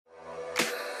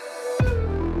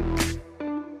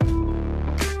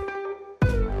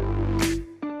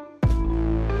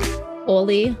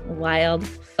Holy wild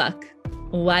fuck.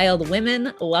 Wild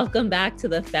women, welcome back to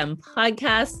the Femme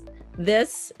Podcast.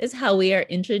 This is how we are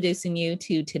introducing you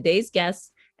to today's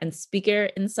guest and speaker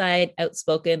inside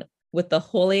Outspoken with the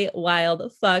holy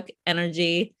wild fuck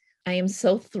energy. I am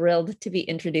so thrilled to be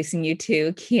introducing you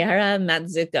to Chiara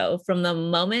Mazzucco. From the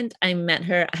moment I met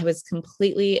her, I was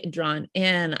completely drawn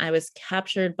in. I was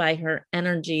captured by her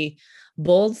energy.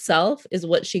 Bold self is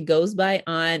what she goes by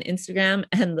on Instagram.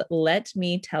 And let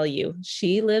me tell you,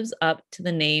 she lives up to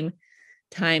the name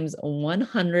times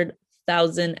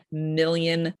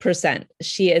 100,000,000,000%.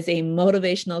 She is a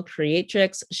motivational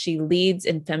creatrix. She leads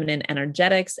in feminine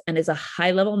energetics and is a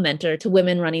high-level mentor to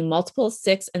women running multiple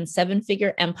 6- and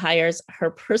 7-figure empires. Her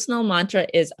personal mantra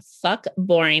is fuck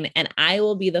boring. And I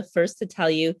will be the first to tell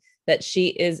you that she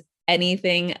is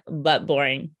anything but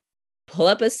boring. Pull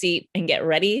up a seat and get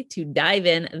ready to dive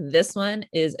in. This one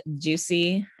is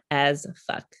juicy as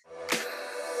fuck.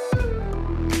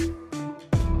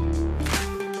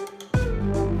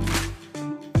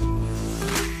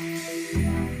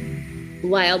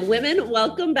 Wild women,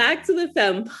 welcome back to the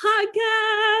Femme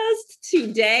Podcast.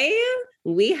 Today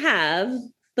we have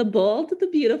the bold, the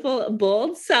beautiful,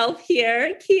 bold self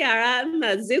here, Chiara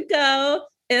Mazzucco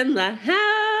in the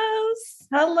house.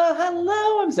 Hello,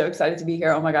 hello. I'm so excited to be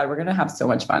here. Oh my God, we're going to have so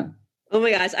much fun. Oh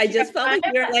my gosh, I just felt like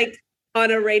we were like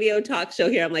on a radio talk show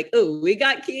here. I'm like, oh, we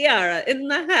got Chiara in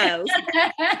the house.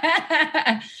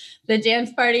 The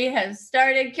dance party has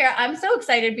started. Chiara, I'm so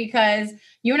excited because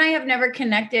you and I have never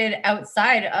connected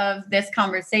outside of this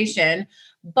conversation,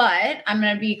 but I'm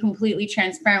going to be completely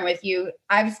transparent with you.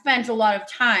 I've spent a lot of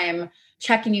time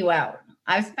checking you out.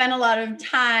 I've spent a lot of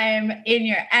time in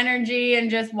your energy and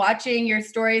just watching your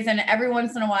stories. And every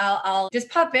once in a while, I'll just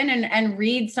pop in and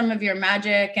read some of your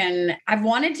magic. And I've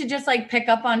wanted to just like pick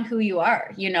up on who you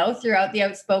are, you know, throughout the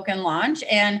Outspoken launch.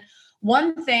 And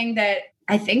one thing that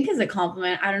I think is a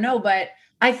compliment, I don't know, but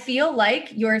I feel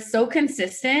like you're so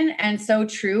consistent and so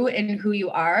true in who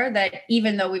you are that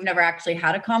even though we've never actually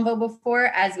had a convo before,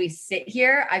 as we sit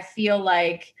here, I feel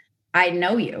like I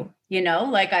know you, you know,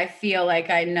 like I feel like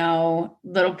I know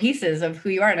little pieces of who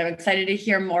you are. And I'm excited to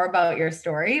hear more about your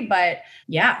story. But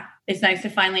yeah, it's nice to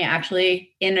finally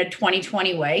actually in a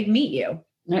 2020 way meet you.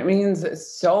 It means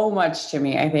so much to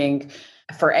me. I think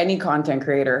for any content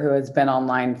creator who has been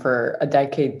online for a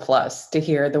decade plus, to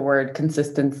hear the word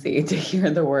consistency, to hear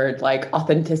the word like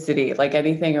authenticity, like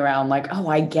anything around like, oh,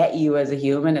 I get you as a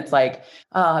human. It's like,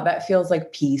 that feels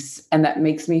like peace. And that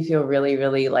makes me feel really,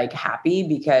 really like happy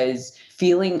because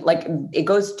feeling like it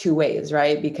goes two ways,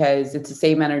 right? Because it's the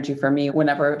same energy for me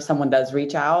whenever someone does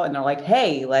reach out and they're like,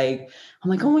 hey, like, I'm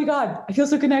like, oh my God, I feel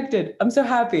so connected. I'm so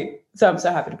happy. So I'm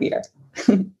so happy to be here.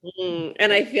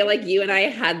 And I feel like you and I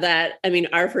had that. I mean,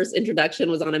 our first introduction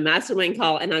was on a mastermind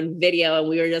call and on video, and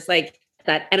we were just like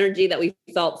that energy that we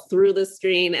felt through the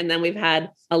screen. And then we've had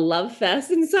a love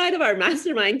fest inside of our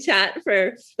mastermind chat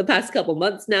for the past couple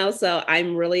months now. So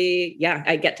I'm really,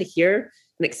 I get to hear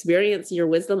and experience your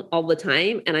wisdom all the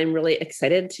time. And I'm really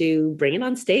excited to bring it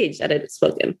on stage at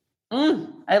Outspoken.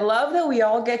 I love that we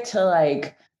all get to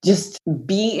like just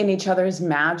be in each other's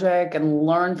magic and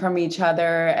learn from each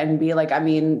other and be like, I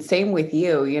mean, same with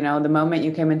you, you know, the moment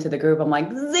you came into the group, I'm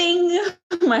like, zing,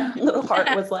 my little heart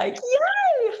was like,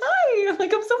 yay, hi,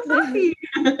 like, I'm so happy.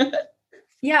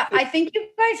 Yeah, I think you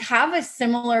guys have a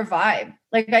similar vibe.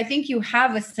 Like, I think you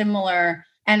have a similar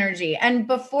energy. And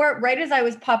before, right as I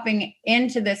was popping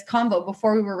into this combo,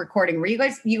 before we were recording,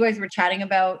 you guys were chatting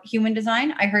about human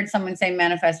design? I heard someone say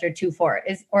manifestor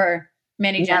 2-4 or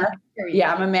Manny Jen.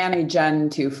 Yeah, I'm a Manny Jen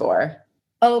 2-4.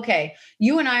 Okay.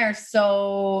 You and I are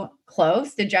so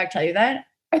close. Did Jack tell you that?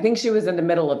 I think she was in the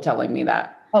middle of telling me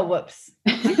that. Oh, whoops.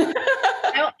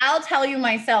 I'll tell you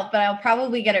myself, but I'll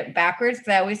probably get it backwards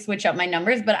because I always switch up my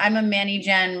numbers, but I'm a Manny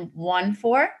Jen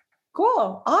 1-4.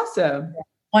 Cool. Awesome.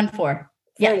 1-4.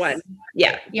 Yes. 1.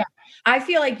 Yeah. Yeah. I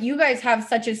feel like you guys have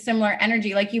such a similar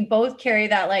energy. Like you both carry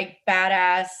that like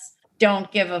badass,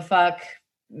 don't give a fuck,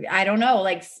 I don't know,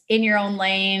 like in your own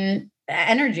lane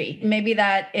energy. Maybe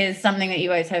that is something that you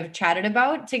guys have chatted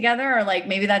about together, or like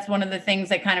maybe that's one of the things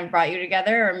that kind of brought you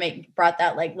together or brought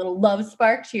that like little love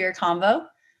spark to your combo.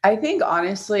 I think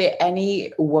honestly,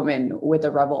 any woman with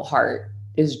a rebel heart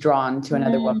is drawn to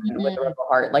another woman with a rebel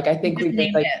heart. Like I think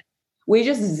we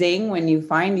just zing when you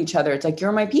find each other. It's like,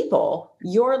 you're my people.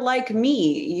 You're like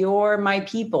me. You're my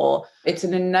people. It's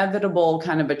an inevitable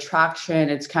kind of attraction.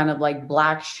 It's kind of like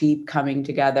black sheep coming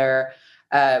together.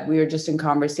 We were just in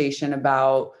conversation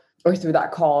about or through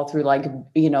that call, through like,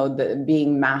 the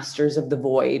being masters of the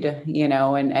void,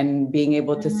 and being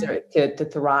able to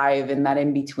thrive in that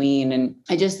in between. And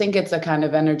I just think it's a kind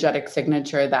of energetic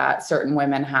signature that certain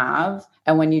women have.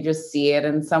 And when you just see it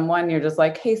in someone, you're just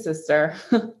like, hey, sister,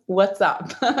 what's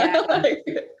up? Yeah. Like,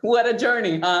 what a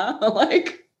journey, huh?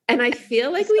 Like, and I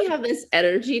feel like we have this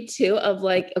energy too of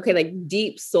like, okay, like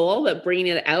deep soul, but bringing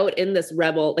it out in this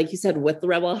rebel, like you said, with the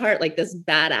rebel heart, like this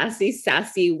badassy,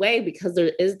 sassy way, because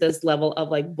there is this level of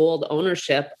like bold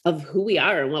ownership of who we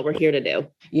are and what we're here to do.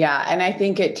 Yeah. And I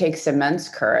think it takes immense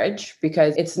courage,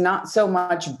 because it's not so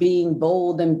much being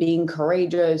bold and being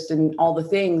courageous and all the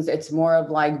things. It's more of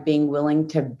like being willing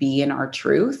to be in our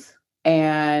truth.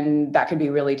 And that could be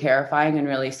really terrifying and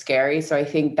really scary. So I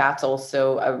think that's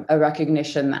also a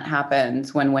recognition that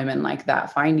happens when women like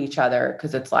that find each other,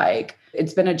 because it's like,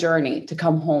 it's been a journey to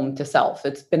come home to self.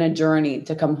 It's been a journey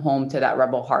to come home to that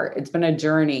rebel heart. It's been a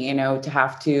journey, to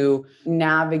have to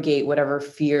navigate whatever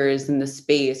fears in the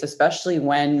space, especially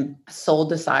when soul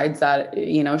decides that,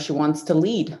 she wants to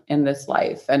lead in this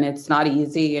life. And it's not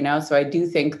easy, So I do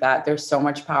think that there's so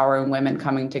much power in women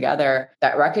coming together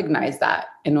that recognize that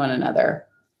in one another.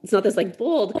 It's not this like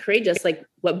bold, courageous, like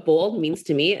what bold means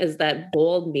to me is that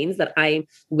bold means that I'm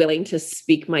willing to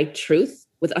speak my truth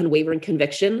with unwavering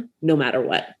conviction, no matter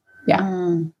what.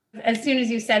 Yeah. As soon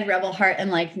as you said rebel heart and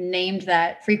like named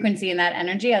that frequency and that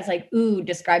energy, I was like, ooh,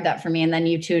 describe that for me. And then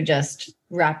you two just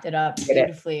wrapped it up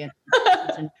beautifully.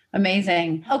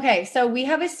 Amazing. Okay. So we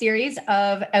have a series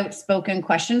of outspoken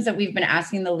questions that we've been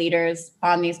asking the leaders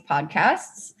on these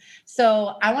podcasts.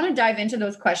 So I want to dive into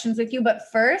those questions with you. But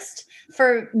first,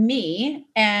 for me,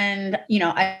 and,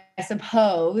 I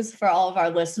suppose for all of our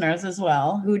listeners as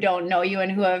well, who don't know you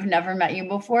and who have never met you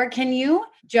before, can you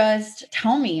just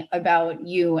tell me about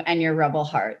you and your rebel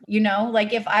heart?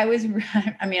 Like if I was,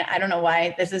 I don't know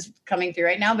why this is coming through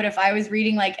right now, but if I was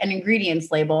reading like an ingredients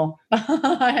label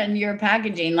on your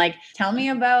packaging, like tell me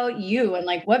about you and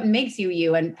like what makes you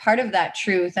you and part of that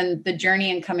truth and the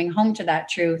journey and coming home to that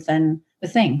truth and the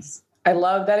things. I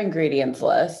love that ingredients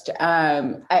list.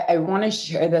 I want to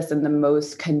share this in the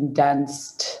most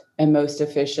condensed and most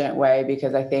efficient way,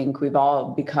 because I think we've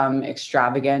all become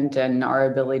extravagant in our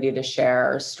ability to share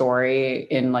our story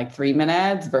in like 3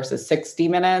 minutes versus 60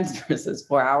 minutes versus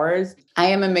 4 hours. I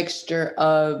am a mixture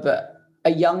of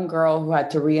a young girl who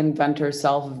had to reinvent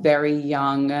herself very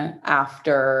young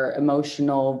after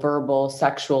emotional, verbal,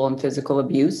 sexual, and physical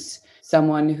abuse.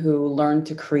 Someone who learned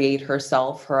to create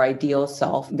herself, her ideal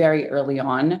self, very early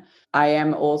on. I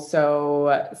am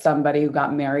also somebody who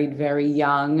got married very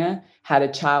young, had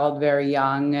a child very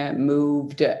young,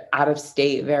 moved out of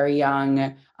state very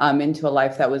young, into a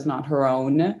life that was not her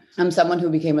own. I'm someone who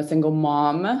became a single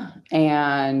mom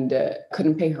and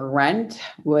couldn't pay her rent,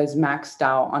 was maxed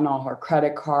out on all her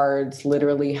credit cards,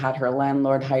 literally had her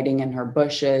landlord hiding in her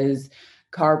bushes,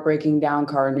 car breaking down,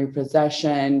 car in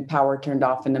repossession, power turned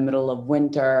off in the middle of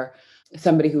winter.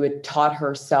 Somebody who had taught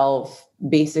herself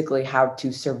basically how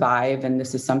to survive. And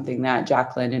this is something that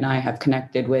Jacqueline and I have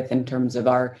connected with in terms of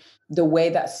the way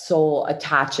that soul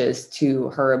attaches to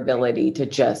her ability to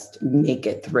just make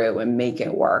it through and make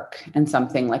it work, and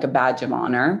something like a badge of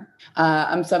honor.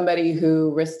 I'm somebody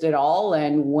who risked it all.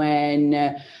 And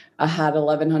when I had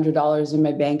 $1,100 in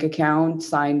my bank account,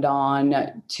 signed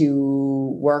on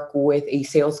to work with a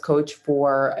sales coach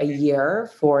for a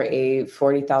year for a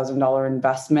 $40,000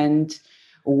 investment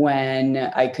when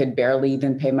I could barely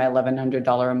even pay my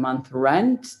 $1,100 a month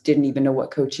rent, didn't even know what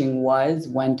coaching was,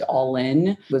 went all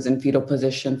in, was in fetal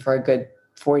position for a good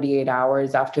 48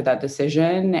 hours after that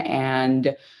decision.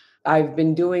 And I've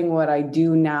been doing what I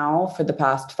do now for the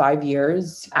past 5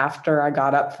 years. After I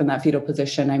got up from that fetal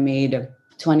position, I made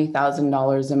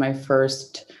 $20,000 in my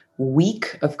first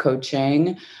week of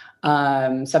coaching,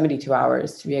 72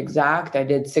 hours to be exact. I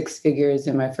did 6 figures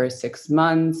in my first 6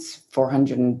 months,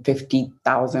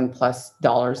 $450,000 plus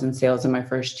dollars in sales in my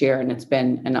first year. And it's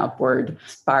been an upward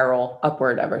spiral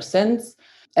upward ever since.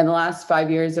 And the last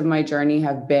 5 years of my journey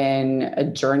have been a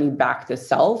journey back to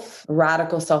self,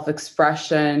 radical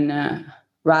self-expression,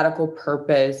 radical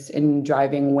purpose in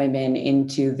driving women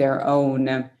into their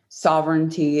own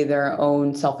sovereignty, their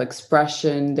own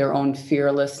self-expression, their own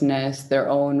fearlessness, their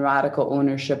own radical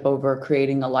ownership over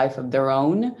creating a life of their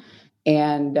own.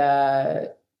 And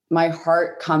my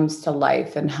heart comes to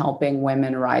life in helping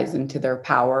women rise into their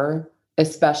power,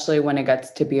 especially when it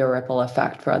gets to be a ripple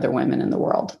effect for other women in the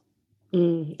world.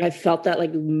 I felt that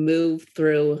like move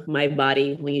through my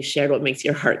body when you shared what makes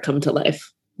your heart come to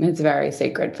life. It's very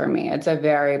sacred for me. It's a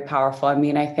very powerful. I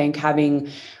mean, I think having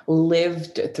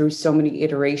lived through so many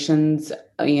iterations,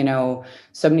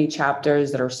 so many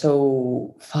chapters that are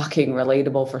so fucking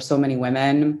relatable for so many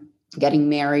women, getting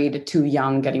married too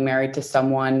young, getting married to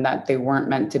someone that they weren't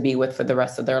meant to be with for the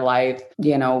rest of their life,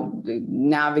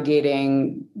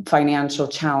 navigating financial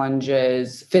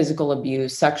challenges, physical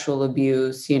abuse, sexual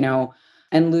abuse,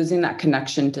 and losing that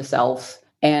connection to self.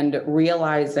 And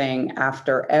realizing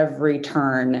after every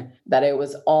turn that it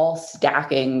was all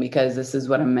stacking because this is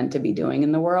what I'm meant to be doing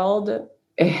in the world.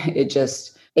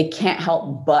 It can't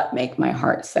help but make my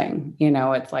heart sing.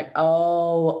 It's like,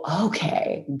 oh,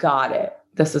 okay, got it.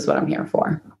 This is what I'm here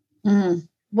for. Mm.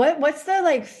 What's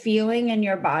the feeling in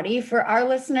your body for our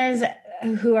listeners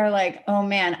who are like, oh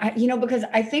man, because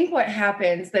I think what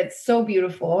happens that's so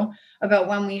beautiful about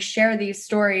when we share these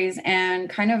stories and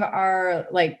kind of our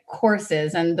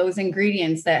courses and those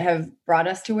ingredients that have brought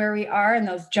us to where we are and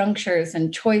those junctures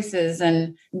and choices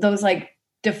and those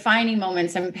defining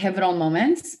moments and pivotal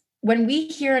moments. When we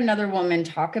hear another woman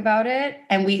talk about it,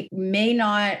 and we may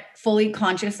not fully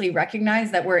consciously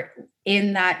recognize that we're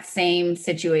in that same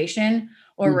situation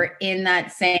or we're in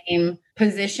that same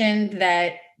position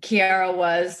that Kiara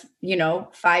was,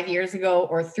 5 years ago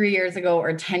or 3 years ago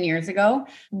or 10 years ago.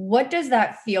 What does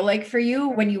that feel like for you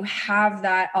when you have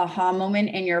that aha moment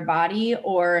in your body,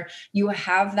 or you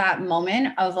have that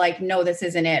moment of no, this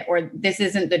isn't it, or this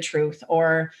isn't the truth,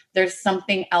 or there's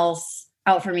something else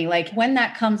out for me? When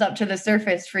that comes up to the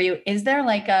surface for you, is there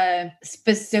a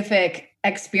specific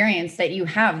experience that you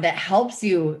have that helps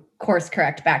you course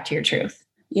correct back to your truth?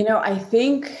 I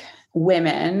think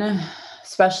women,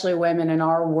 especially women in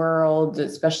our world,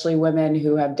 especially women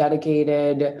who have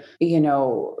dedicated,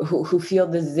 who feel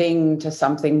the zing to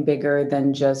something bigger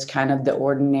than just kind of the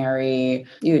ordinary,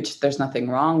 there's nothing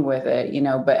wrong with it,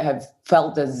 but have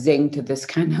felt a zing to this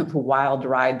kind of wild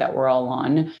ride that we're all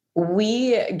on.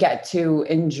 We get to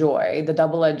enjoy the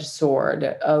double-edged sword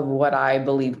of what I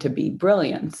believe to be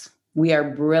brilliance. We are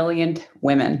brilliant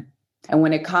women. And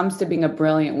when it comes to being a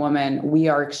brilliant woman, we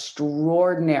are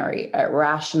extraordinary at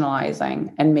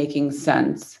rationalizing and making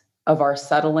sense of our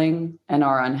settling and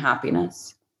our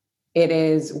unhappiness.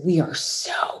 We are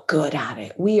so good at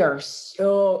it. We are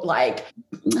so I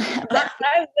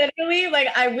literally,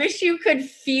 I wish you could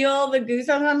feel the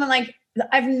goosebumps. I'm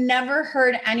I've never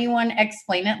heard anyone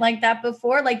explain it like that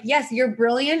before. Yes, you're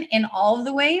brilliant in all of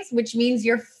the ways, which means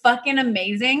you're fucking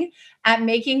amazing at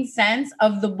making sense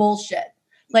of the bullshit.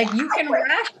 You can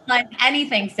rationalize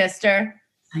anything, sister.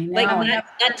 I know.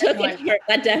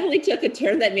 That definitely took a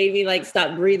turn that made me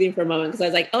stop breathing for a moment, because I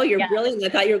was like, oh, you're brilliant. I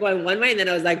thought you were going one way, and then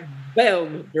I was like,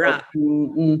 boom, drop.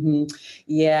 Mm-hmm.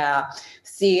 Yeah.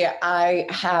 See, I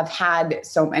have had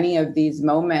so many of these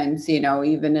moments,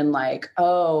 even in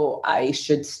oh, I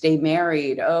should stay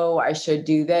married. Oh, I should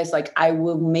do this. I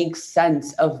will make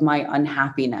sense of my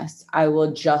unhappiness. I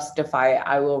will justify it.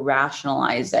 I will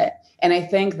rationalize it. And I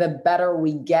think the better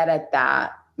we get at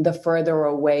that, the further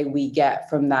away we get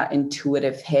from that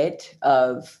intuitive hit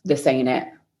of this ain't it.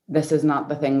 This is not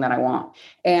the thing that I want.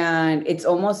 And it's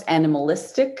almost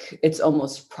animalistic. It's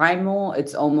almost primal.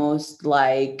 It's almost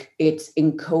it's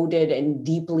encoded and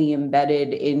deeply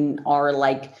embedded in our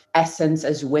essence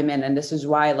as women. And this is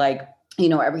why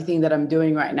everything that I'm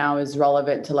doing right now is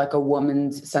relevant to a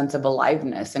woman's sense of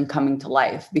aliveness and coming to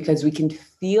life, because we can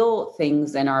feel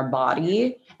things in our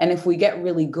body. And if we get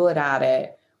really good at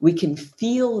it, we can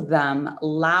feel them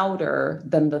louder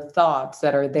than the thoughts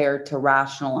that are there to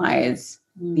rationalize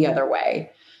the other way.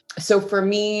 So for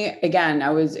me, again,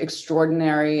 I was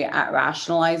extraordinary at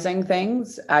rationalizing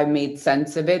things. I made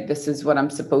sense of it. This is what I'm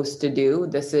supposed to do.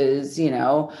 This is,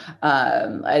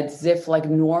 as if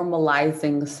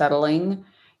normalizing settling,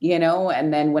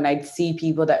 and then when I'd see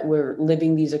people that were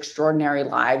living these extraordinary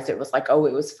lives, it was oh,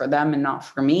 it was for them and not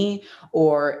for me,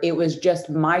 or it was just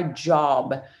my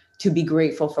job to be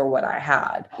grateful for what I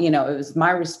had. It was my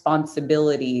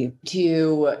responsibility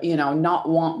to, not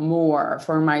want more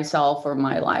for myself or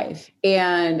my life.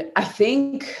 And I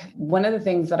think one of the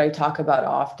things that I talk about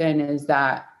often is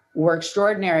that we're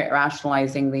extraordinary at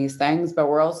rationalizing these things, but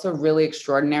we're also really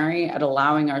extraordinary at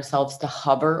allowing ourselves to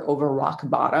hover over rock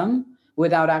bottom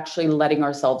without actually letting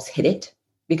ourselves hit it.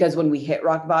 Because when we hit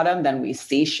rock bottom, then we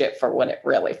see shit for what it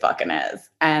really fucking is.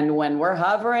 And when we're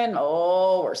hovering,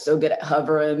 oh, we're so good at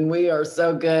hovering. We are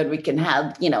so good. We can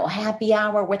have, happy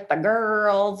hour with the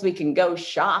girls. We can go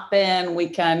shopping. We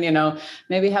can,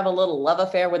 maybe have a little love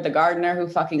affair with the gardener who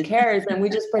fucking cares. And we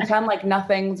just pretend like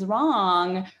nothing's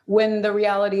wrong, when the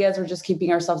reality is we're just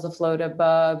keeping ourselves afloat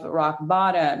above rock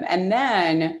bottom. And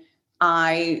then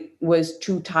I was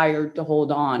too tired to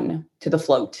hold on to the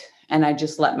float, and I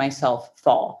just let myself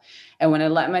fall. And when I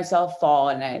let myself fall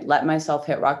and I let myself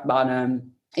hit rock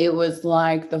bottom, it was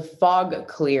like the fog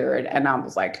cleared and I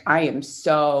was like, I am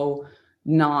so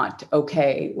not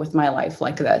okay with my life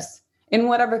like this in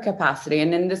whatever capacity.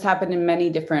 And then this happened in many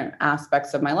different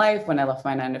aspects of my life. When I left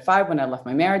my 9 to 5, when I left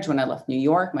my marriage, when I left New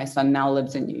York, my son now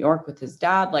lives in New York with his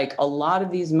dad. Like a lot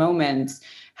of these moments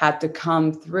had to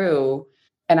come through,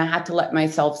 and I had to let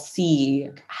myself see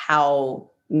how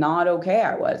not okay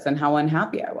I was and how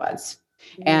unhappy I was.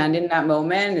 Mm-hmm. And in that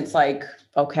moment, it's like,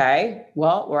 okay,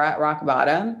 well, we're at rock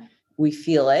bottom. We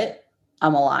feel it.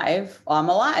 I'm alive. Well, I'm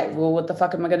alive. Well, what the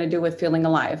fuck am I going to do with feeling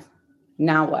alive?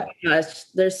 Now what? Oh gosh,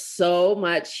 there's so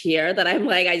much here that I'm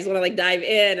like, I just want to like dive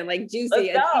in and like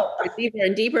juicy and deeper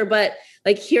and deeper. But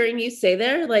like hearing you say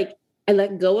there, like I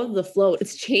let go of the float.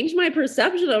 It's changed my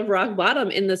perception of rock bottom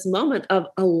in this moment of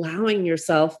allowing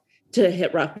yourself to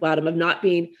hit rock bottom, of not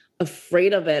being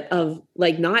afraid of it, of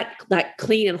like not that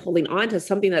clean and holding on to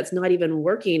something that's not even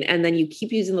working. And then you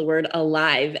keep using the word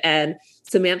alive. And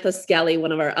Samantha Skelly,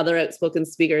 one of our other outspoken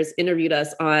speakers, interviewed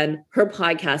us on her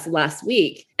podcast last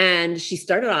week. And she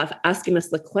started off asking us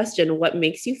the question, what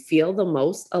makes you feel the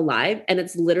most alive? And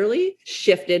it's literally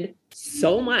shifted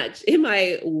so much in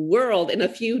my world in a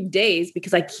few days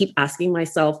because I keep asking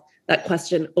myself that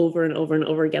question over and over and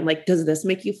over again. Like, does this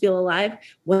make you feel alive?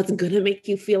 What's going to make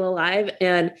you feel alive?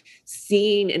 And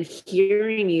seeing and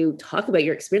hearing you talk about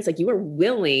your experience, like you were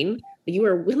willing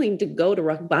to go to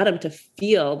rock bottom to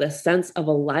feel the sense of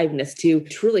aliveness, to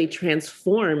truly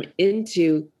transform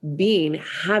into being,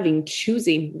 having,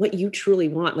 choosing what you truly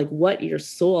want, like what your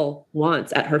soul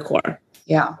wants at her core.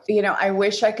 Yeah. I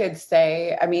wish I could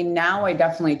say, now I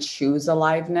definitely choose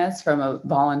aliveness from a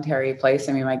voluntary place.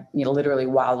 Literally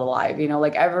wild alive,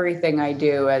 like everything I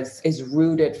do is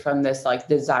rooted from this like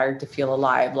desire to feel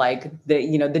alive, like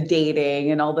the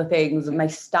dating and all the things, my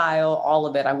style, all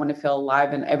of it. I want to feel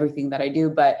alive in everything that I do.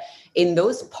 But in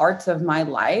those parts of my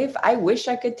life, I wish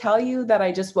I could tell you that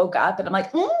I just woke up and I'm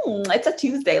like, it's a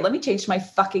Tuesday. Let me change my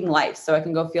fucking life so I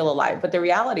can go feel alive. But the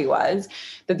reality was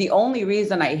that the only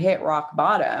reason I hit rock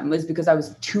bottom was because I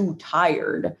was too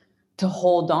tired to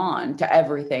hold on to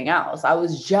everything else. I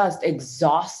was just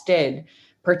exhausted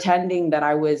pretending that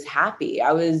I was happy.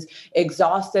 I was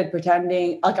exhausted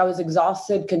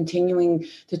continuing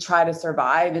to try to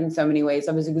survive in so many ways.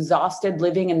 I was exhausted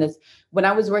living in this. When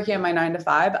I was working at my 9 to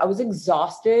 5, I was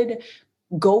exhausted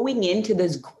going into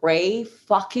this gray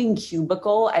fucking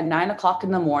cubicle at 9:00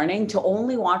 in the morning to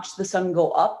only watch the sun go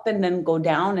up and then go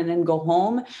down and then go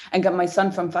home and get my son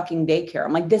from fucking daycare.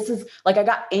 I'm like, this is like, I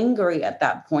got angry at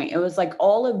that point. It was like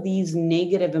all of these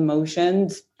negative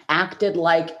emotions acted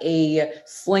like a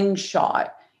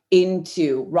slingshot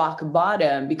into rock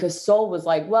bottom because soul was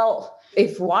like, well,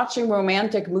 if watching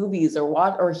romantic movies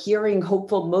or hearing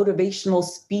hopeful motivational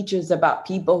speeches about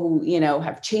people who,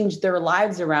 have changed their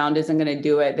lives around isn't going to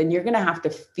do it, then you're going to have to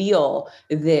feel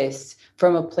this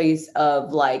from a place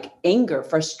of like anger,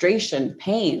 frustration,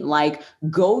 pain. Like,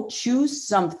 go choose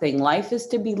something. Life is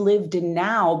to be lived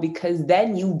now because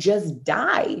then you just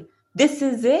die. This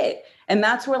is it. And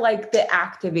that's where like the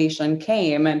activation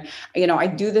came. And, I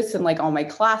do this in like all my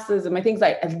classes and my things.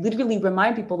 I literally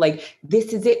remind people like,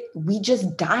 this is it. We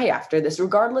just die after this,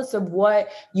 regardless of what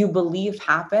you believe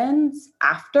happens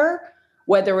after,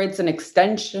 whether it's an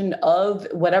extension of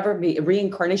whatever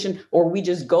reincarnation, or we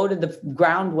just go to the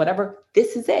ground, whatever.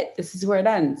 This is it. This is where it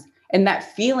ends. And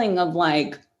that feeling of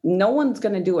like, no one's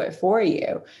going to do it for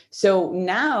you. So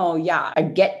now, I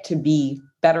get to be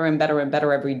better and better and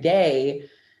better every day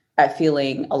at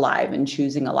feeling alive and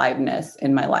choosing aliveness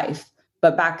in my life.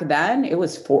 But back then it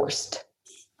was forced.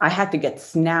 I had to get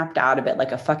snapped out of it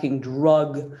like a fucking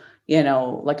drug,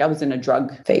 like I was in a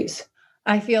drug phase.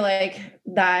 I feel like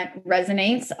that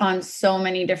resonates on so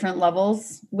many different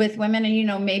levels with women.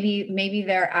 And, maybe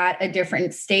they're at a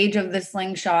different stage of the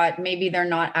slingshot. Maybe they're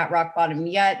not at rock bottom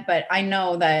yet, but I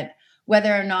know that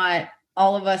whether or not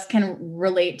all of us can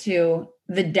relate to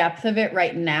the depth of it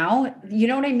right now, you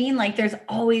know what I mean? Like there's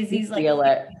always these like,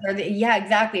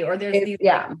 exactly. Or there's these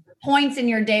like, points in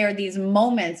your day or these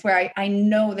moments where I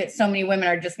know that so many women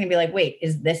are just going to be like, wait,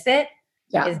 is this it?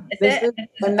 Yeah.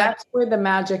 And that's where the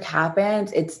magic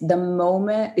happens. It's the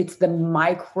moment, it's the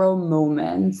micro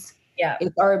moments. Yeah.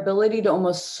 It's our ability to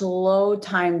almost slow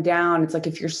time down. It's like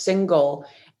if you're single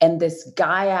and this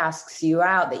guy asks you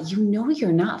out that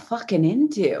you're not fucking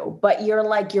into, but you're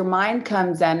like, your mind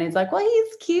comes in and it's like, well,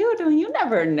 he's cute. And you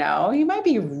never know. He might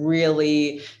be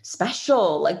really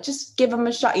special. Like, just give him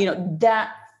a shot.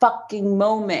 That fucking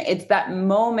moment. It's that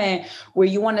moment where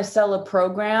you want to sell a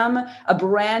program, a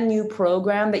brand new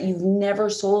program that you've never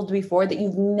sold before, that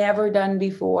you've never done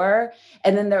before.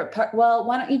 And then well,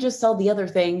 why don't you just sell the other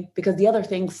thing? Because the other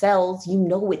thing sells,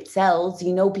 it sells,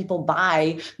 people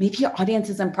buy. Maybe your audience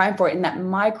isn't primed for it. In that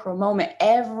micro moment,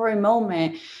 every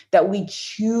moment that we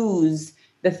choose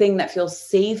the thing that feels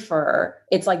safer,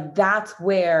 it's like that's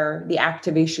where the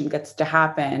activation gets to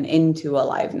happen into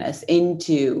aliveness,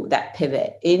 into that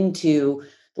pivot, into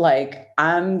like,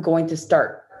 I'm going to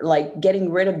start like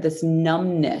getting rid of this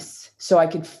numbness so I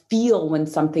could feel when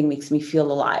something makes me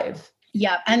feel alive.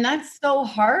 Yeah. And that's so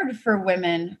hard for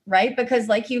women, right? Because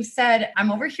like you said,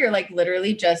 I'm over here like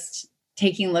literally just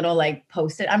taking little like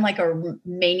post-it. I'm like a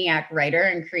maniac writer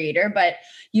and creator, but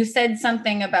you said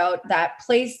something about that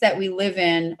place that we live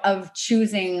in of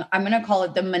choosing, I'm going to call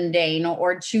it the mundane,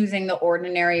 or choosing the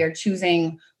ordinary, or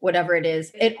choosing whatever it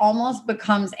is. It almost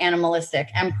becomes animalistic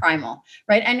and primal,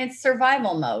 right? And it's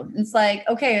survival mode. It's like,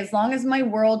 okay, as long as my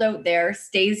world out there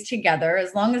stays together,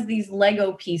 as long as these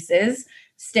Lego pieces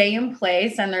stay in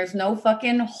place and there's no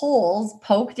fucking holes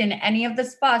poked in any of the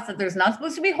spots that there's not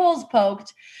supposed to be holes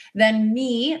poked, then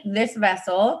me, this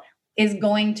vessel, is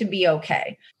going to be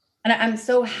okay. And I'm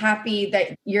so happy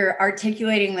that you're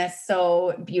articulating this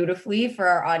so beautifully for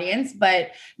our audience,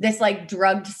 but this like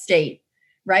drugged state,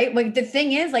 right? Like the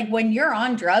thing is, like when you're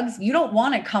on drugs, you don't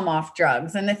want to come off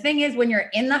drugs. And the thing is, when you're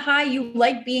in the high, you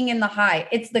like being in the high.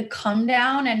 It's the come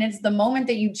down, and it's the moment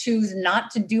that you choose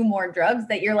not to do more drugs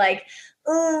that you're like,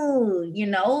 oh,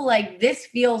 like this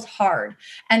feels hard.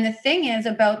 And the thing is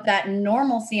about that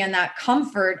normalcy and that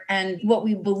comfort and what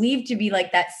we believe to be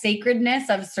like that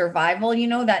sacredness of survival,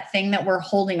 that thing that we're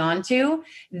holding on to,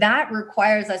 that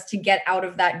requires us to get out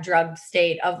of that drug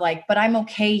state of like, but I'm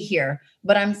okay here,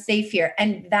 but I'm safe here.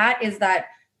 And that is that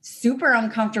super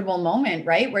uncomfortable moment,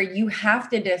 right? Where you have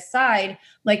to decide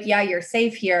like, yeah, you're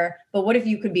safe here, but what if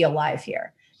you could be alive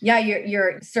here? Yeah,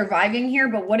 you're surviving here,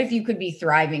 but what if you could be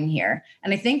thriving here?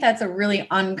 And I think that's a really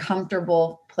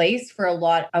uncomfortable place for a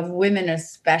lot of women,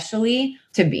 especially,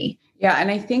 to be. Yeah. And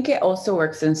I think it also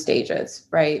works in stages,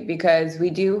 right? Because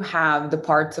we do have the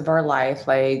parts of our life,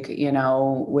 like,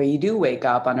 where you do wake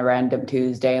up on a random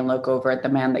Tuesday and look over at the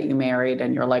man that you married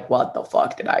and you're like, what the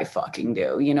fuck did I fucking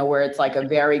do? Where it's like a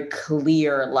very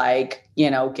clear, like,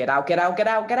 get out, kind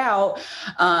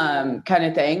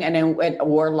of thing. And then,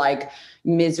 or like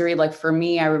misery. Like for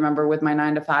me, I remember with my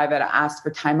 9 to 5, I asked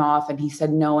for time off and he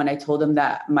said no. And I told him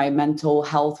that my mental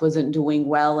health wasn't doing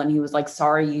well. And he was like,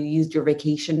 sorry, you used your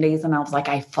vacation days. And I was like,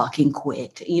 I fucking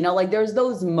quit. Like there's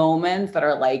those moments that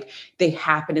are like, they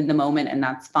happen in the moment and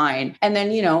that's fine. And then,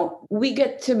 we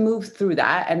get to move through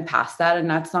that and past that. And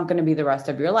that's not going to be the rest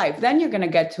of your life. Then you're going to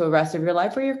get to a rest of your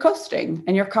life where you're coasting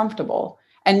and you're comfortable.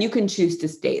 And you can choose to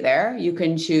stay there. You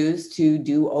can choose to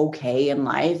do okay in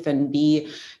life and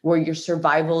be where your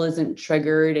survival isn't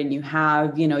triggered and you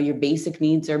have, your basic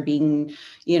needs are being,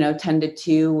 tended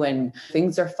to and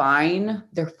things are fine.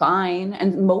 They're fine.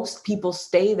 And most people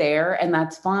stay there and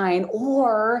that's fine.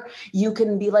 Or you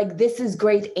can be like, this is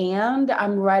great. And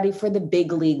I'm ready for the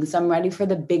big leagues. I'm ready for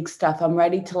the big stuff. I'm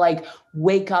ready to like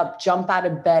wake up, jump out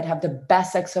of bed, have the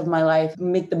best sex of my life,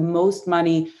 make the most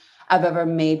money I've ever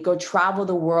made, go travel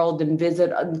the world and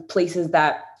visit places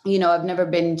that, I've never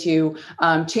been to,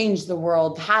 change the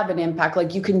world, have an impact.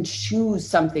 Like you can choose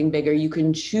something bigger. You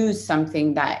can choose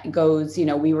something that goes,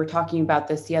 we were talking about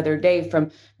this the other day,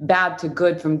 from bad to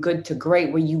good, from good to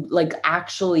great, where you like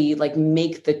actually like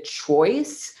make the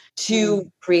choice to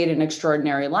create an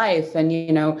extraordinary life.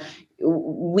 And,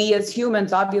 we as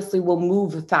humans obviously will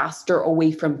move faster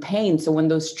away from pain. So when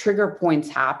those trigger points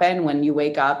happen, when you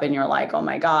wake up and you're like, oh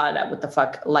my God, what the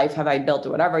fuck life have I built or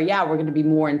whatever? Yeah, we're going to be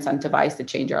more incentivized to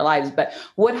change our lives. But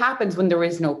what happens when there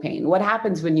is no pain? What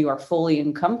happens when you are fully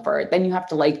in comfort? Then you have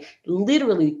to like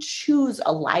literally choose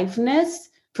aliveness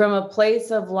from a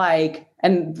place of like,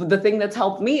 and the thing that's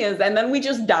helped me is, and then we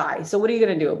just die. So what are you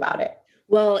going to do about it?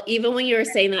 Well, even when you were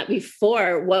saying that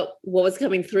before, what was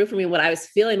coming through for me, what I was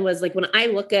feeling was like, when I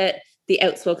look at the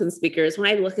outspoken speakers, when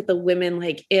I look at the women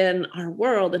like in our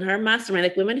world and our mastermind,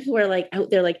 like women who are like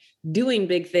out there, like doing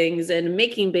big things and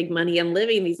making big money and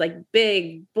living these like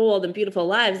big, bold and beautiful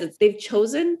lives, they've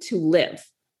chosen to live.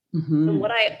 Mm-hmm. And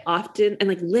what I often, and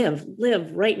like live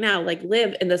right now, like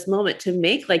live in this moment to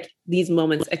make like these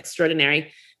moments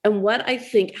extraordinary. And what I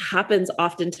think happens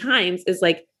oftentimes is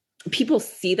like, people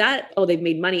see that, oh, they've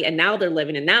made money and now they're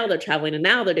living and now they're traveling and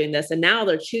now they're doing this and now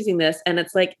they're choosing this. And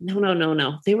it's like,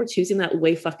 no. They were choosing that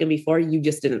way fucking before. You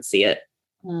just didn't see it.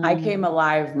 I came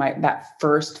alive that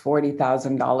first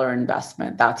 $40,000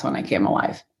 investment. That's when I came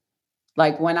alive.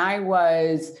 Like when I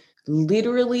was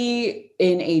literally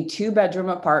in a 2-bedroom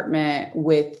apartment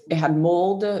it had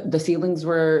mold. The ceilings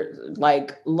were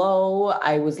like low.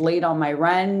 I was late on my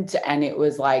rent and it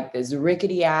was like this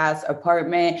rickety ass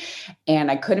apartment and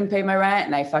I couldn't pay my rent.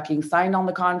 And I fucking signed on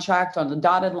the contract on the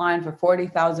dotted line for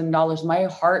 $40,000. My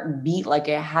heart beat like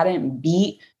it hadn't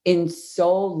beat in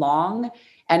so long.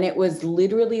 And it was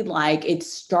literally like, it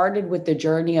started with the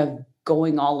journey of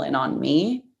going all in on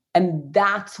me. And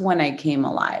that's when I came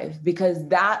alive, because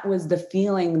that was the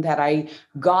feeling that I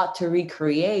got to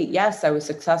recreate. Yes, I was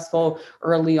successful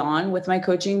early on with my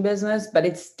coaching business, but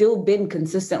it's still been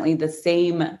consistently the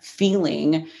same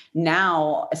feeling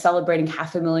now, celebrating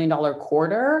 $500,000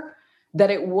 quarter, that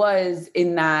it was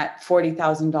in that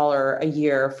 $40,000 a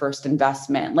year first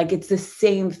investment. Like, it's the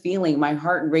same feeling, my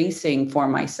heart racing for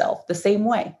myself the same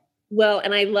way. Well,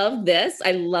 and I love this.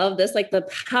 Like the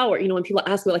power, when people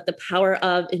ask me like the power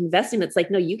of investing, it's like,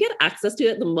 no, you get access to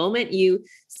it the moment you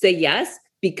say yes,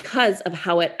 because of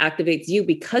how it activates you,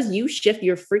 because you shift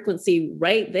your frequency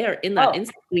right there in that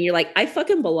instant. When you're like, I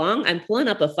fucking belong. I'm pulling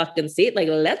up a fucking seat. Like,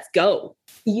 let's go.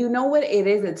 You know what it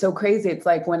is? It's so crazy. It's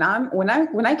like when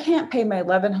I can't pay my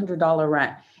 $1,100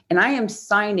 rent, and I am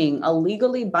signing a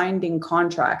legally binding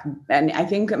contract. And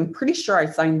I'm pretty sure I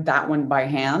signed that one by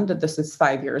hand. This is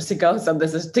 5 years ago. So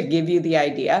this is to give you the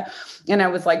idea. And I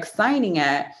was like signing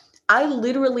it. I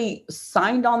literally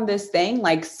signed on this thing,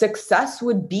 like success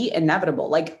would be inevitable.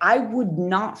 Like I would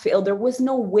not fail. There was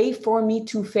no way for me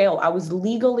to fail. I was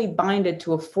legally binded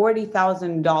to a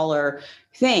 $40,000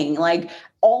 thing. Like,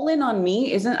 all in on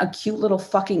me isn't a cute little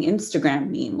fucking Instagram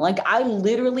meme. Like, I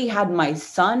literally had my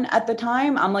son at the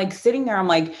time. I'm like sitting there. I'm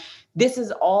like, this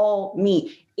is all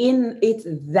me. It's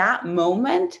that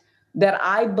moment that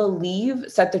I believe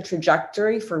set the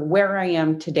trajectory for where I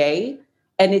am today.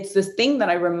 And it's this thing that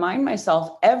I remind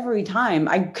myself every time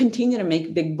I continue to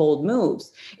make big, bold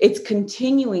moves. It's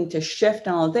continuing to shift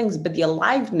and all the things, but the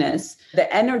aliveness,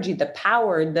 the energy, the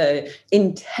power, the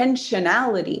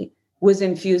intentionality was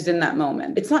infused in that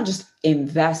moment. It's not just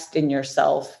invest in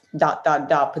yourself, ...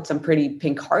 put some pretty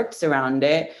pink hearts around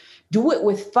it. Do it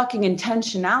with fucking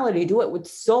intentionality. Do it with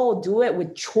soul. Do it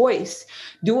with choice.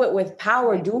 Do it with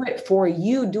power. Do it for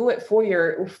you. Do it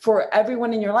for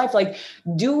everyone in your life. Like,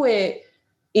 do it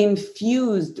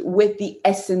infused with the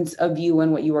essence of you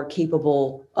and what you are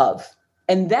capable of.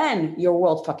 And then your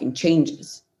world fucking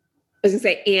changes. I was gonna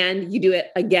say, and you do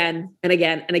it again and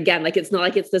again and again. Like, it's not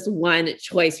like it's this one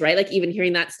choice, right? Like, even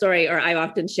hearing that story, or I've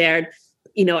often shared,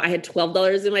 I had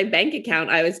 $12 in my bank account.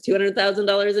 I was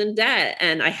 $200,000 in debt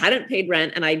and I hadn't paid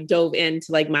rent, and I dove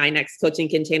into like my next coaching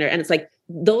container. And it's like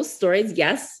those stories,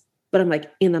 yes, but I'm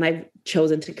like, and then I've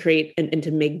chosen to create and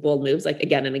to make bold moves like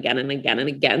again and again and again and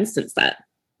again since that.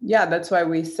 Yeah, that's why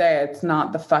we say it's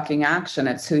not the fucking action,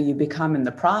 it's who you become in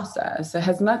the process. It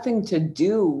has nothing to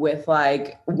do with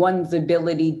like one's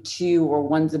ability to or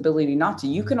one's ability not to.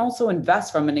 You can also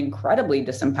invest from an incredibly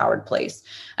disempowered place.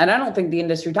 And I don't think the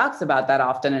industry talks about that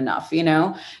often enough.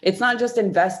 It's not just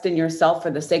invest in yourself for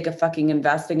the sake of fucking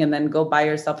investing and then go buy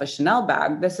yourself a Chanel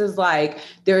bag. This is like,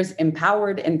 there's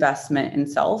empowered investment in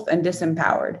self and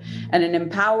disempowered. And an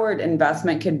empowered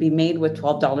investment can be made with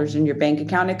 $12 in your bank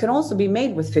account. It can also be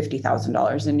made with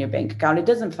 $50,000 in your bank account. It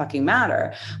doesn't fucking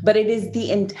matter. But it is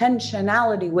the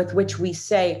intentionality with which we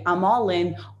say, I'm all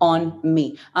in on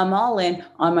me. I'm all in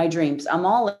on my dreams. I'm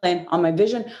all in on my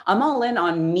vision. I'm all in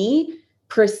on me,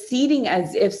 proceeding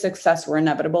as if success were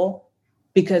inevitable,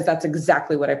 because that's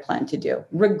exactly what I plan to do,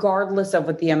 regardless of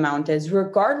what the amount is,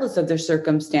 regardless of their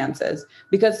circumstances.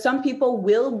 Because some people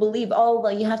will believe, oh,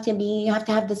 well, you have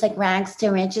to have this like rags to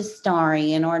riches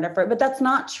story in order for, but that's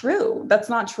not true. That's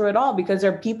not true at all, because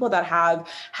there are people that have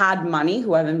had money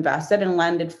who have invested and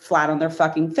landed flat on their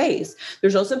fucking face.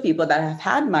 There's also people that have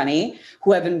had money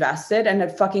who have invested and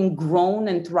have fucking grown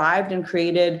and thrived and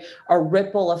created a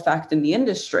ripple effect in the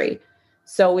industry.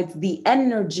 So it's the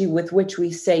energy with which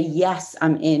we say, yes,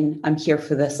 I'm in, I'm here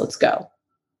for this, let's go.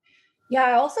 Yeah,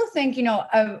 I also think,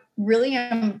 a really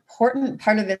important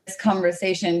part of this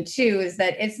conversation too, is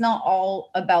that it's not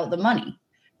all about the money,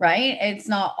 right? It's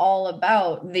not all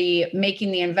about the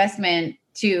making the investment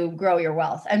to grow your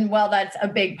wealth. And while that's a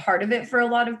big part of it for a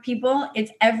lot of people,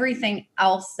 it's everything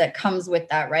else that comes with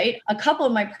that, right? A couple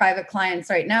of my private clients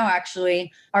right now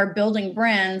actually are building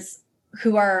brands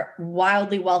who are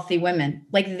wildly wealthy women.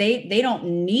 Like they don't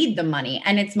need the money.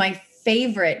 And it's my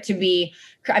favorite to be,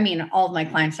 all of my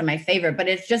clients are my favorite, but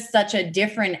it's just such a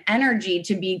different energy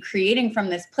to be creating from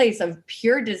this place of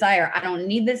pure desire. I don't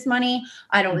need this money.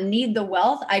 I don't need the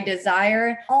wealth. I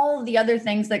desire all of the other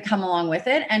things that come along with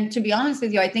it. And to be honest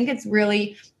with you, I think it's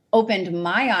really opened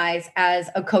my eyes as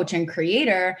a coach and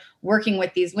creator working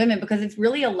with these women, because it's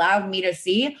really allowed me to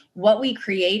see what we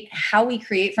create, how we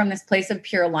create from this place of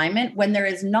pure alignment when there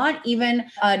is not even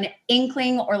an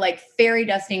inkling or like fairy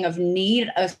dusting of need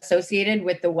associated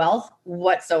with the wealth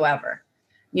whatsoever.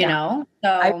 You know,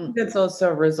 so I think it's also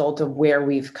a result of where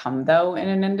we've come though in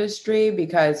an industry,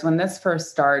 because when this first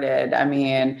started, I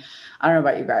mean, I don't know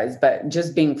about you guys, but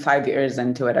just being 5 years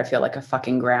into it, I feel like a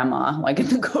fucking grandma, like in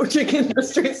the coaching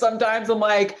industry. Sometimes I'm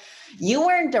like, you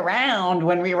weren't around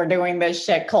when we were doing this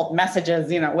shit called messages,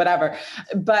 you know, whatever,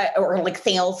 or like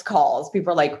sales calls.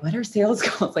 People are like, what are sales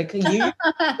calls? Like, you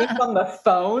speak on the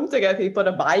phone to get people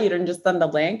to buy, you didn't just send a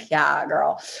link. Yeah,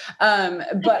 girl.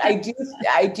 But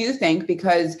I do think,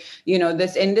 because, you know,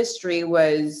 this industry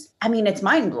was, I mean, it's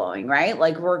mind blowing, right?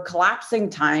 Like, we're collapsing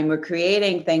time. We're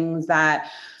creating things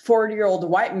that 40-year-old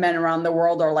white men around the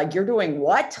world are like, you're doing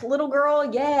what, little girl?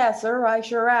 Yeah, sir, I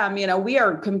sure am. You know, we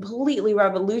are completely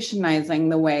revolutionizing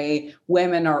the way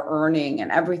women are earning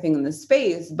and everything in the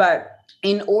space. But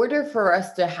in order for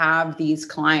us to have these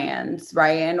clients,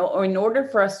 right, and in order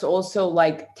for us to also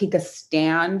like take a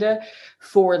stand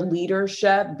for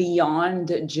leadership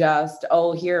beyond just,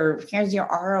 oh, here's your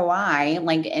ROI,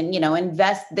 like, and, you know,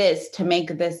 invest this to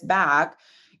make this back.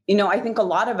 You know, I think a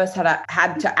lot of us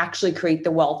had to actually create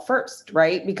the wealth first,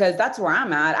 right? Because that's where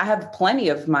I'm at. I have plenty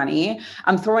of money.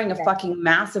 I'm throwing a fucking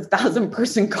massive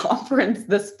 1,000-person conference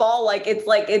this fall. It's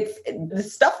the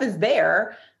stuff is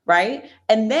there, right?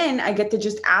 And then I get to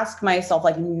just ask myself,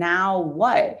 like, now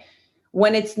what?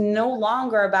 When it's no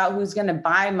longer about who's going to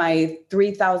buy my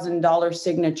 $3,000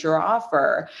 signature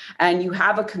offer, and you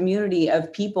have a community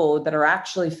of people that are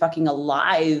actually fucking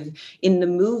alive in the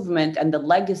movement and the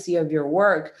legacy of your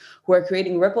work, who are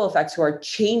creating ripple effects, who are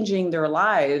changing their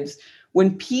lives.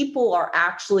 When people are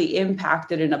actually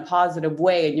impacted in a positive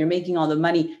way and you're making all the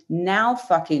money, now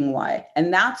fucking what?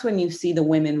 And that's when you see the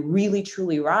women really,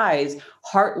 truly rise,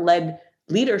 heart-led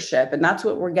leadership. And that's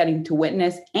what we're getting to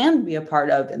witness and be a part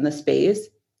of in the space,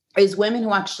 is women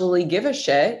who actually give a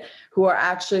shit, who are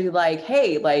actually like,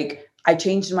 hey, like, I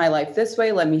changed my life this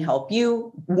way, let me help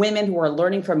you. Women who are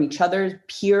learning from each other's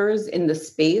peers in the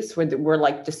space, where we're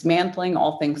like dismantling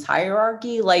all things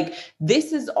hierarchy. Like,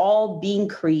 this is all being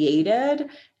created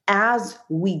as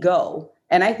we go.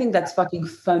 And I think that's fucking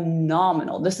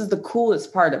phenomenal. This is the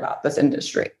coolest part about this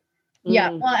industry.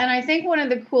 Yeah. Well, and I think one of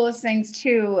the coolest things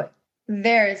too,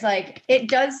 there's like, it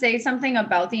does say something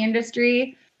about the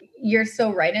industry. You're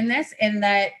so right in this, in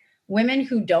that women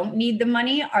who don't need the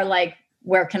money are like,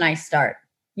 where can I start?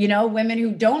 You know, women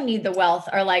who don't need the wealth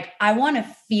are like, I want to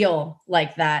feel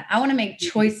like that. I want to make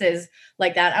choices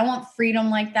like that. I want freedom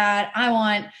like that. I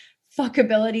want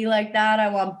fuckability like that. I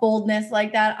want boldness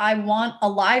like that. I want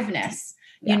aliveness,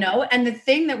 you know? And the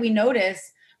thing that we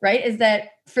notice, right, is that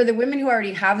for the women who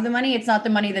already have the money, it's not the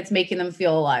money that's making them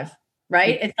feel alive.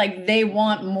 Right? It's like they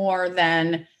want more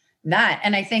than that.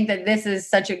 And I think that this is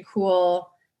such a cool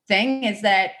thing, is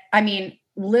that, I mean,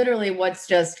 literally what's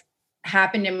just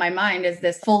happened in my mind is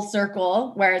this full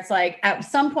circle where it's like, at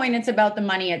some point it's about the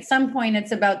money. At some point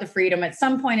it's about the freedom. At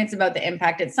some point it's about the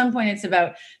impact. At some point it's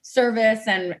about service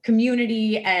and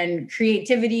community and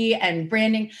creativity and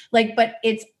branding. Like, but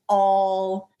it's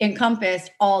all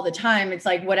encompassed all the time. It's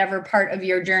like whatever part of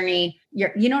your journey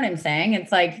you know what I'm saying?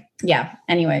 It's like, yeah,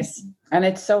 anyways. And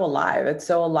it's so alive. It's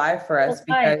so alive for us,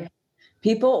 because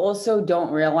people also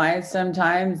don't realize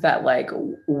sometimes that like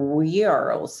we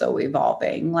are also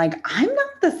evolving. Like, I'm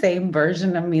not the same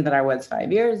version of me that I was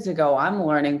 5 years ago. I'm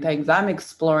learning things. I'm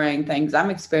exploring things. I'm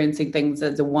experiencing things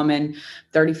as a woman,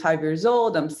 35 years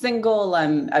old. I'm single.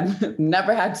 I've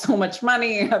never had so much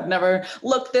money. I've never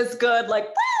looked this good. Like,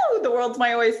 woo, the world's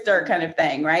my oyster kind of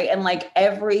thing. Right. And like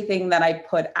everything that I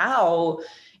put out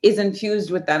is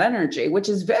infused with that energy, which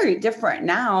is very different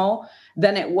now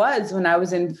than it was when I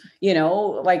was in, you know,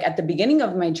 like at the beginning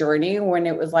of my journey, when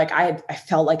it was like, I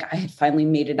felt like I had finally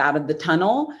made it out of the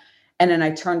tunnel. And then I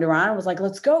turned around and was like,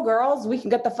 let's go, girls. We can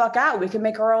get the fuck out. We can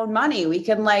make our own money. We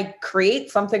can like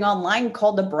create something online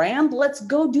called a brand. Let's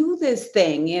go do this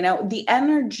thing. You know, the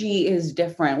energy is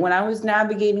different. When I was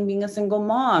navigating being a single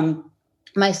mom,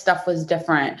 my stuff was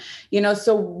different, you know,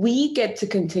 so we get to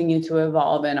continue to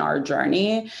evolve in our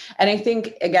journey. And I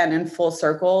think, again, in full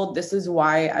circle, this is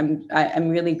why I'm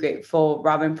really grateful,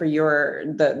 Robin, for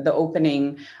the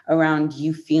opening around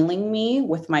you feeling me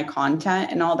with my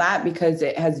content and all that, because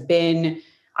it has been,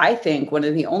 I think, one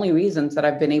of the only reasons that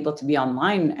I've been able to be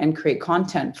online and create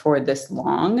content for this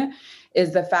long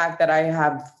is the fact that I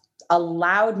have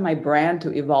allowed my brand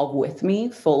to evolve with me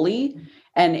fully.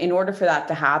 And in order for that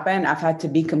to happen, I've had to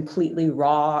be completely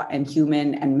raw and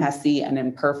human and messy and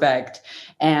imperfect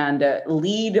and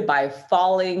lead by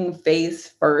falling face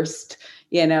first,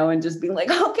 and just being like,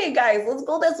 okay, guys, let's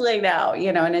go this way now,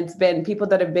 and it's been people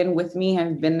that have been with me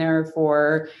have been there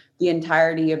for the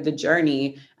entirety of the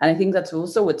journey. And I think that's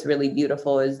also what's really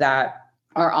beautiful is that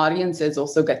our audiences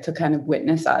also get to kind of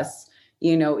witness us,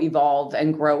 evolve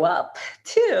and grow up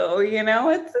too. It's a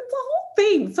whole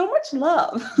thing. So much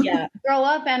love. Yeah. Grow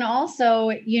up and also,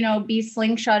 be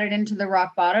slingshotted into the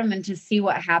rock bottom and to see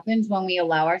what happens when we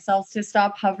allow ourselves to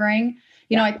stop hovering.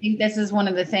 I think this is one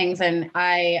of the things. And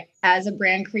I, as a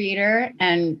brand creator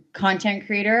and content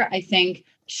creator, I think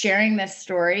sharing this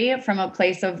story from a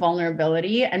place of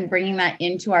vulnerability and bringing that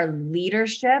into our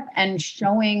leadership and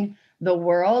showing the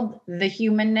world the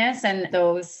humanness and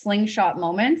those slingshot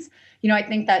moments, I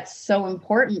think that's so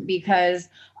important because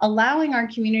allowing our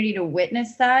community to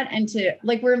witness that and to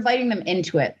we're inviting them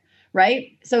into it,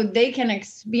 right? So they can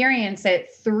experience it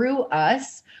through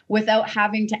us without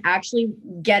having to actually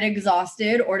get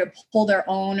exhausted or to pull their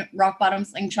own rock bottom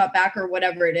slingshot back or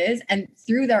whatever it is. And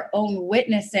through their own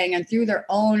witnessing and through their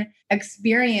own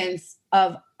experience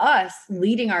of us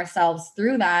leading ourselves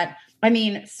through that,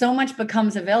 so much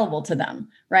becomes available to them,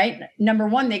 right? Number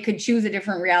one, they could choose a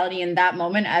different reality in that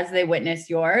moment as they witness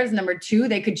yours. Number two,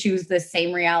 they could choose the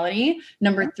same reality.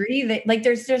 Number three,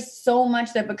 there's just so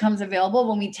much that becomes available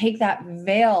when we take that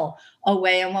veil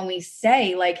away. And when we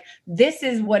say this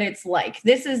is what it's like,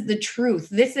 this is the truth.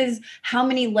 This is how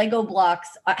many Lego blocks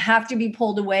have to be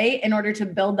pulled away in order to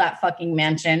build that fucking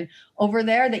mansion over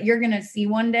there that you're going to see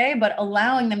one day, but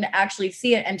allowing them to actually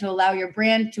see it and to allow your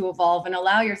brand to evolve and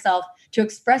allow yourself to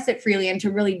express it freely and to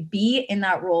really be in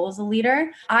that role as a leader.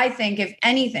 I think if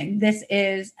anything, this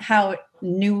is how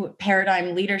new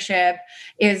paradigm leadership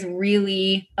is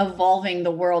really evolving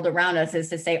the world around us, is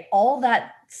to say all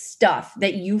that stuff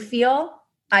that you feel,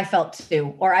 I felt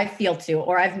too, or I feel too,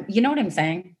 or you know what I'm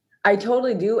saying? I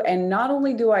totally do. And not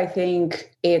only do I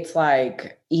think it's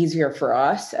easier for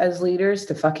us as leaders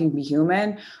to fucking be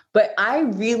human, but I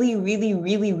really, really,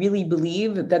 really, really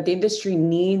believe that the industry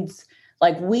needs,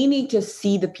 we need to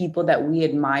see the people that we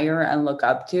admire and look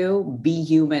up to be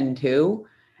human too.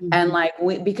 And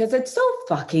because it's so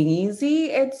fucking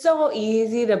easy. It's so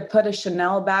easy to put a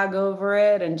Chanel bag over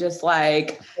it and just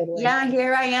yeah,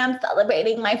 here I am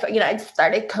celebrating my, I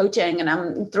started coaching and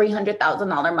I'm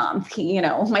 $300,000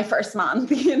 month, my first month,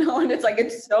 and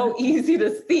it's so easy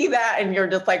to see that. And you're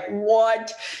just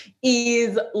what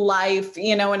is life,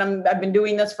 and I've been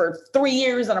doing this for 3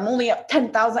 years and I'm only up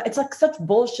 10,000. It's such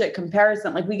bullshit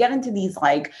comparison. We get into these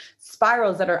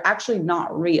spirals that are actually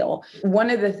not real.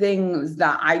 One of the things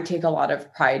that I take a lot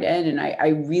of pride in, and I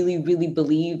really, really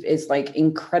believe is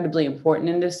incredibly important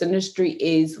in this industry,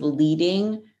 is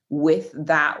leading with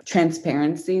that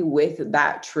transparency, with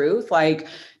that truth.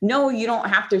 No, you don't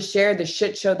have to share the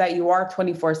shit show that you are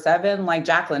 24/7.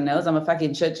 Jacqueline knows I'm a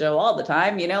fucking shit show all the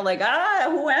time,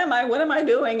 who am I? What am I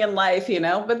doing in life?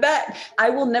 But that I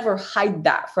will never hide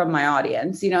that from my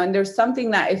audience, and there's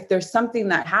something that if there's something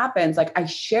that happens, I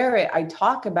share it, I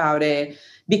talk about it,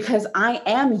 because I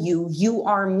am you, you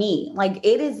are me.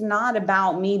 It is not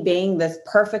about me being this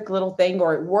perfect little thing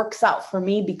or it works out for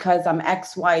me because I'm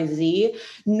XYZ,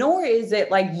 nor is it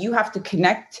you have to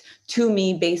connect to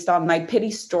me based on my pity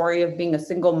story of being a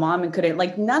single mom and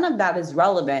couldn't, none of that is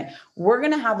relevant. We're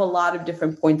going to have a lot of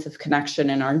different points of connection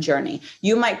in our journey.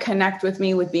 You might connect with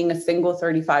me with being a single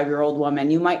 35-year-old woman.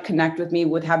 You might connect with me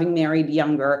with having married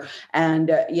younger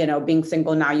and, being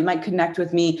single now. You might connect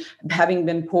with me having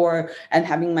been poor and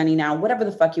having money now, whatever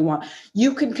the fuck you want.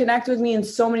 You can connect with me in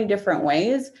so many different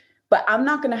ways. But I'm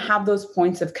not going to have those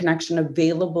points of connection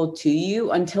available to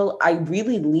you until I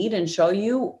really lead and show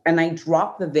you and I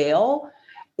drop the veil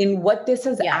in what this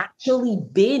has actually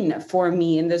been for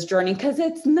me in this journey. Because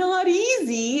it's not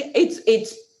easy.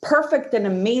 It's perfect and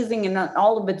amazing in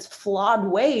all of its flawed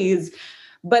ways,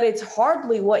 but it's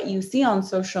hardly what you see on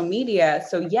social media.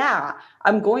 So yeah,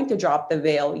 I'm going to drop the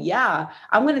veil. Yeah,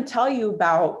 I'm going to tell you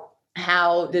about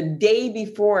how the day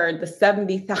before the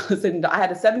I had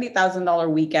a $70,000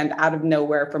 weekend out of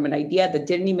nowhere from an idea that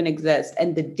didn't even exist.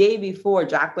 And the day before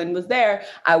Jacqueline was there,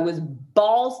 I was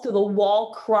balls to the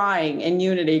wall crying in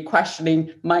Unity,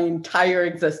 questioning my entire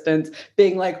existence,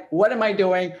 being what am I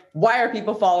doing? Why are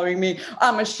people following me?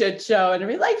 I'm a shit show. And I'd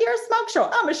be you're a smoke show.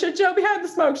 I'm a shit show behind the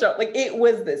smoke show. It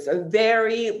was this a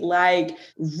very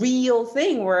real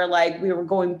thing where we were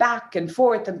going back and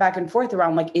forth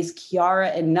around is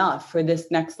Kiara enough for this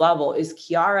next level? Is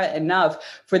Kiara enough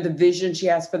for the vision she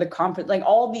has for the conference?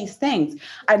 All these things.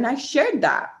 And I shared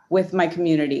that with my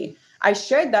community. I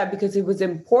shared that because it was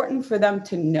important for them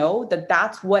to know that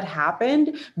that's what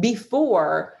happened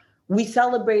before we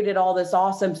celebrated all this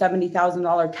awesome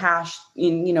 $70,000 cash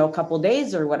in, a couple of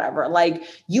days or whatever. Like,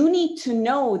 you need to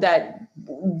know that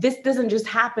this doesn't just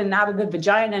happen out of the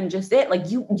vagina and just it.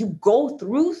 Like, you go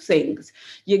through things.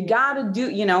 You got to do,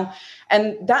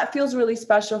 and that feels really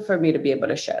special for me to be able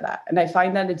to share that. And I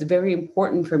find that it's very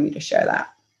important for me to share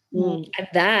that. And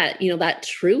that, that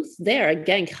truth there,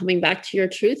 again, coming back to your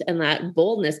truth and that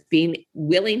boldness, being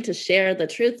willing to share the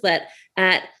truth that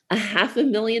at a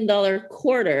 $500,000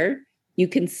 quarter, you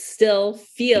can still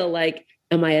feel like,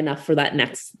 am I enough for that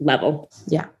next level?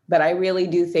 Yeah. But I really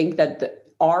do think that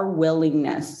our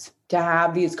willingness to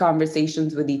have these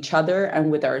conversations with each other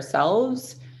and with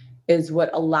ourselves is what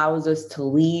allows us to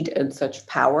lead in such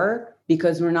power,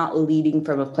 because we're not leading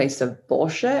from a place of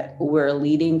bullshit. We're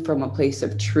leading from a place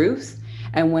of truth.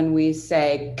 And when we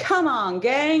say, come on,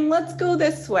 gang, let's go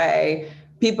this way,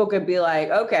 people could be like,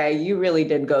 okay, you really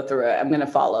did go through it. I'm going to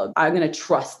follow. I'm going to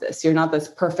trust this. You're not this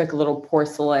perfect little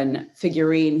porcelain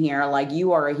figurine here. Like,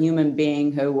 you are a human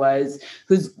being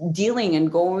who's dealing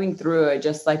and going through it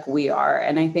just like we are.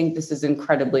 And I think this is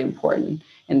incredibly important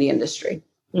in the industry.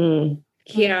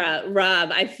 Kiara,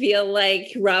 Rob, I feel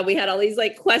like, Rob, we had all these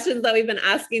questions that we've been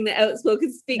asking the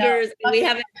outspoken speakers, and we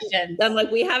haven't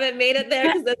made it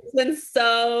there because it's been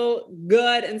so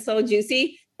good and so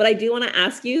juicy. But I do want to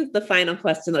ask you the final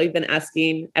question that we've been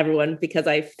asking everyone, because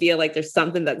I feel like there's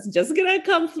something that's just going to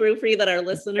come through for you that our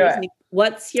listeners need.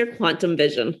 What's your quantum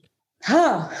vision?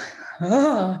 I'm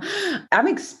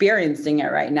experiencing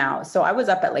it right now. So I was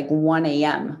up at 1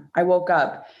 a.m. I woke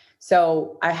up.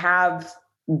 So I have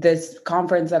this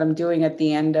conference that I'm doing at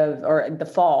the end of, or the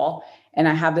fall. And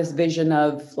I have this vision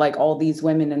of all these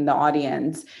women in the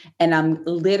audience. And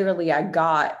I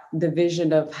got the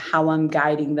vision of how I'm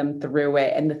guiding them through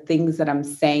it and the things that I'm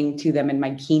saying to them in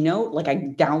my keynote. I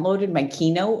downloaded my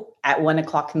keynote at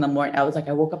 1:00 in the morning. I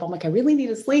woke up, I'm I really need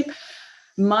to sleep.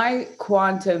 My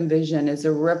quantum vision is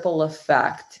a ripple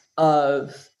effect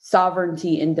of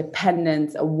sovereignty,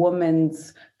 independence, a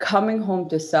woman's coming home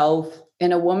to self,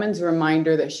 and a woman's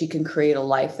reminder that she can create a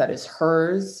life that is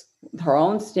hers, her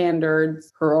own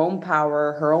standards, her own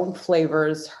power, her own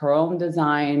flavors, her own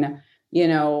design,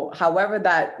 however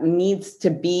that needs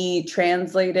to be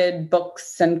translated,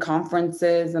 books and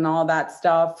conferences and all that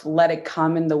stuff, let it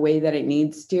come in the way that it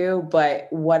needs to. But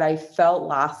what I felt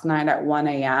last night at 1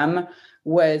 a.m.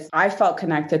 was I felt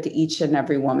connected to each and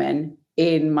every woman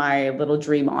in my little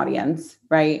dream audience,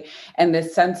 right? And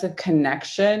this sense of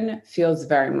connection feels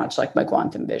very much like my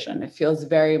quantum vision. It feels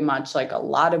very much like a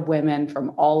lot of women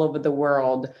from all over the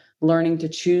world learning to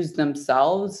choose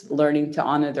themselves, learning to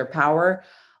honor their power,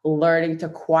 learning to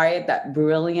quiet that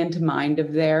brilliant mind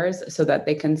of theirs so that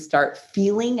they can start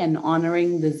feeling and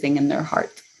honoring the zing in their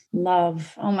heart.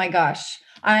 Love. Oh my gosh.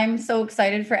 I'm so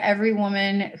excited for every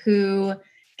woman who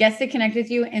gets to connect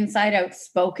with you inside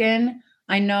Outspoken.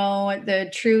 I know the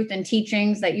truth and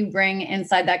teachings that you bring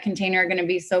inside that container are going to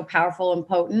be so powerful and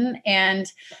potent. And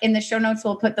in the show notes,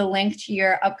 we'll put the link to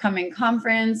your upcoming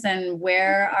conference and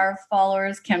where our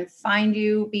followers can find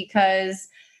you, because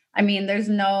there's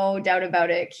no doubt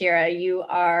about it, Kiara, you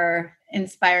are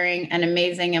inspiring and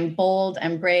amazing and bold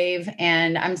and brave.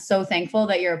 And I'm so thankful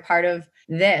that you're a part of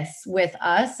this with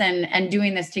us, and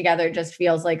doing this together just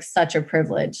feels like such a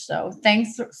privilege. So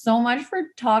thanks so much for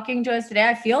talking to us today.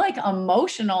 I feel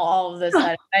emotional all of this.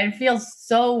 I feel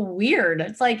so weird.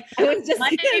 It's Monday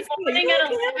morning at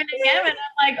 11 a.m. and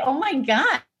I'm oh my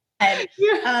God. I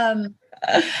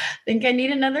think I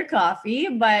need another coffee,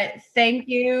 but thank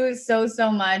you so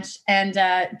much. And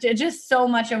just so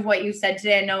much of what you said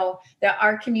today, I know that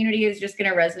our community is just going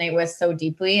to resonate with so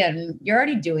deeply, and you're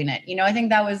already doing it. I think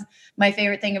that was my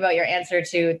favorite thing about your answer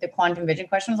to the quantum vision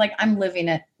question was I'm living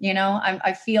it,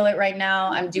 I feel it right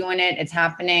now. I'm doing it. It's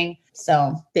happening.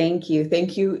 So thank you.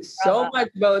 Thank you so much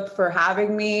both for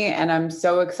having me. And I'm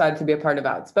so excited to be a part of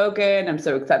Outspoken. I'm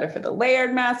so excited for the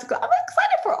Layered Mask. I'm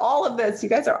excited for all of this. You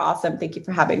guys are awesome. Thank you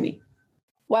for having me.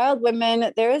 Wild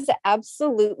Women, there is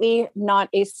absolutely not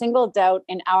a single doubt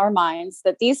in our minds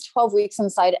that these 12 weeks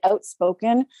inside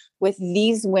Outspoken with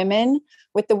these women,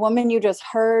 with the woman you just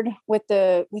heard, with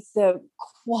the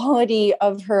quality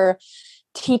of her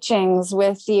teachings,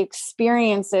 with the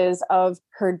experiences of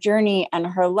her journey and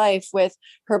her life, with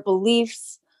her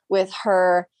beliefs, with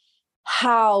her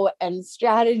how and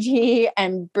strategy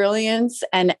and brilliance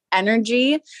and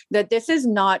energy, that this is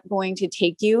not going to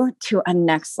take you to a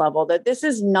next level, that this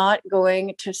is not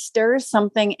going to stir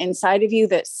something inside of you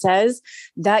that says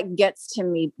that gets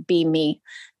to be me.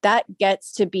 That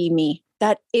gets to be me.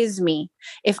 that is me.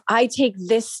 If I take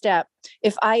this step,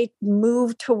 if I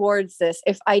move towards this,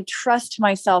 if I trust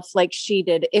myself like she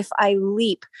did, if I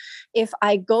leap, if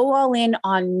I go all in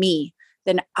on me,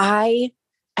 then I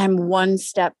am one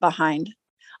step behind.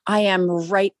 I am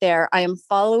right there. I am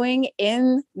following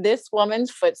in this woman's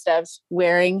footsteps,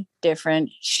 wearing different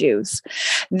shoes.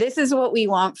 This is what we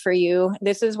want for you.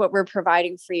 This is what we're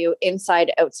providing for you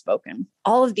inside Outspoken.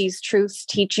 All of these truths,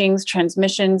 teachings,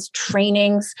 transmissions,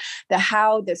 trainings, the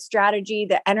how, the strategy,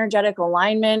 the energetic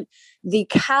alignment, the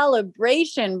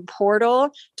calibration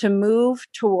portal to move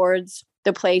towards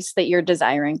the place that you're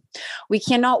desiring. We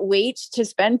cannot wait to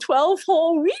spend 12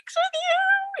 whole weeks with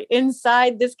you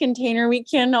inside this container. We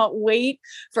cannot wait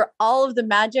for all of the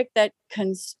magic that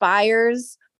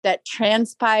conspires, that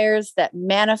transpires, that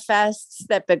manifests,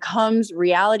 that becomes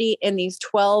reality in these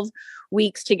 12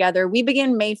 weeks together. We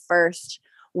begin May 1st.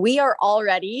 We are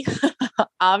already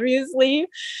obviously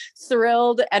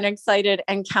thrilled and excited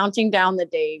and counting down the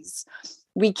days.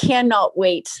 We cannot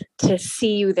wait to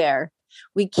see you there.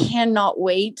 We cannot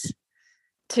wait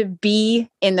to be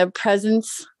in the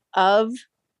presence of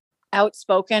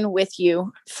Outspoken with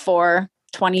you for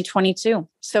 2022.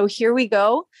 So here we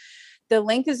go. The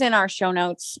link is in our show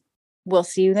notes. We'll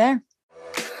see you there.